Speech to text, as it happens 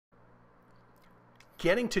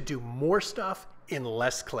getting to do more stuff in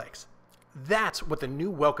less clicks. That's what the new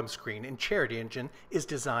welcome screen in Charity Engine is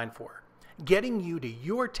designed for, getting you to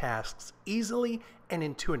your tasks easily and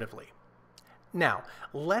intuitively. Now,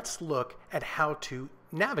 let's look at how to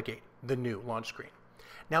navigate the new launch screen.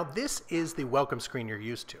 Now, this is the welcome screen you're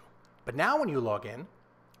used to, but now when you log in,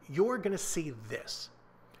 you're going to see this.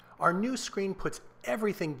 Our new screen puts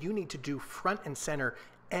everything you need to do front and center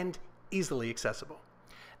and easily accessible.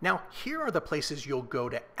 Now, here are the places you'll go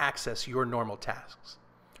to access your normal tasks.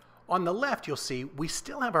 On the left, you'll see we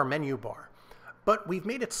still have our menu bar, but we've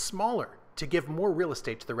made it smaller to give more real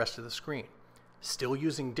estate to the rest of the screen. Still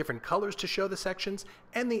using different colors to show the sections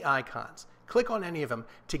and the icons. Click on any of them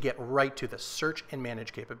to get right to the search and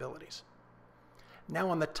manage capabilities. Now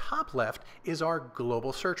on the top left is our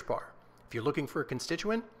global search bar. If you're looking for a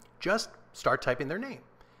constituent, just start typing their name.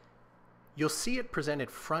 You'll see it presented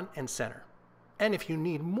front and center. And if you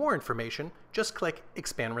need more information, just click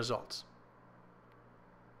Expand Results.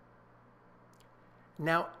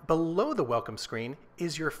 Now, below the welcome screen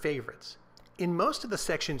is your favorites. In most of the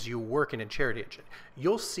sections you work in Charity Engine,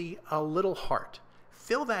 you'll see a little heart.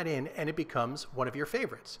 Fill that in and it becomes one of your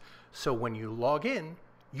favorites. So when you log in,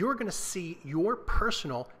 you're going to see your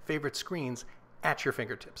personal favorite screens at your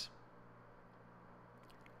fingertips.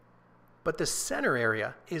 But the center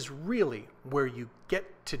area is really where you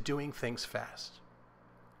get to doing things fast.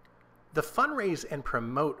 The Fundraise and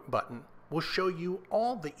Promote button will show you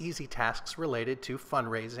all the easy tasks related to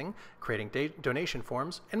fundraising, creating donation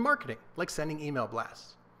forms, and marketing, like sending email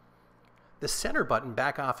blasts. The center button,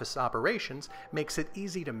 Back Office Operations, makes it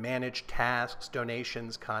easy to manage tasks,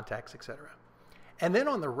 donations, contacts, etc. And then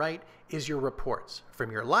on the right is your reports,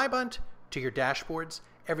 from your LiveBunt to your dashboards,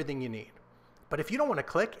 everything you need. But if you don't want to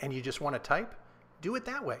click and you just want to type, do it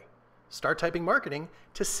that way. Start typing marketing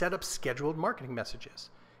to set up scheduled marketing messages.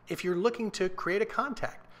 If you're looking to create a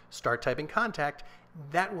contact, start typing contact.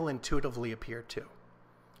 That will intuitively appear too.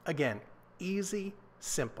 Again, easy,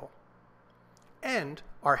 simple. And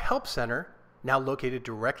our Help Center, now located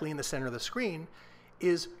directly in the center of the screen,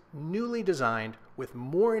 is newly designed with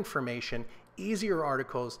more information, easier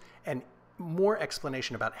articles, and more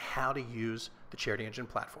explanation about how to use the Charity Engine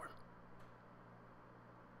platform.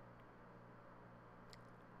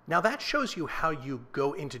 Now that shows you how you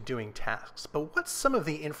go into doing tasks, but what's some of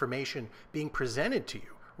the information being presented to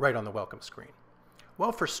you right on the welcome screen?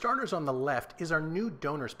 Well, for starters, on the left is our new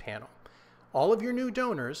donors panel. All of your new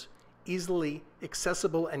donors easily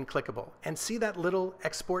accessible and clickable. And see that little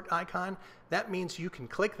export icon? That means you can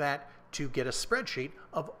click that to get a spreadsheet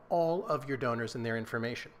of all of your donors and their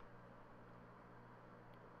information.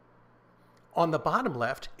 On the bottom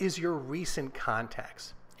left is your recent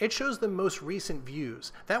contacts. It shows the most recent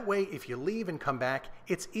views. That way, if you leave and come back,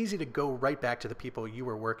 it's easy to go right back to the people you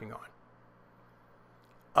were working on.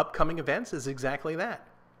 Upcoming events is exactly that.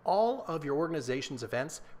 All of your organization's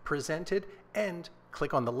events presented, and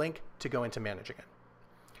click on the link to go into managing it.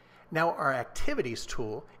 Now, our activities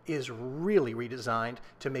tool is really redesigned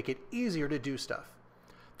to make it easier to do stuff.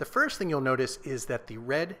 The first thing you'll notice is that the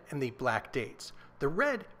red and the black dates. The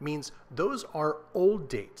red means those are old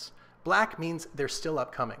dates. Black means they're still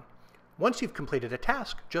upcoming. Once you've completed a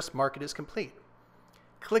task, just mark it as complete.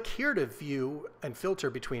 Click here to view and filter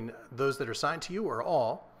between those that are assigned to you or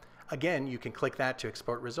all. Again, you can click that to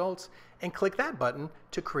export results, and click that button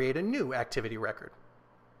to create a new activity record.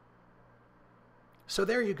 So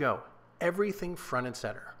there you go. Everything front and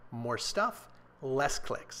center. More stuff, less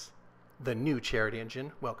clicks. The new Charity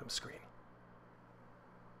Engine welcome screen.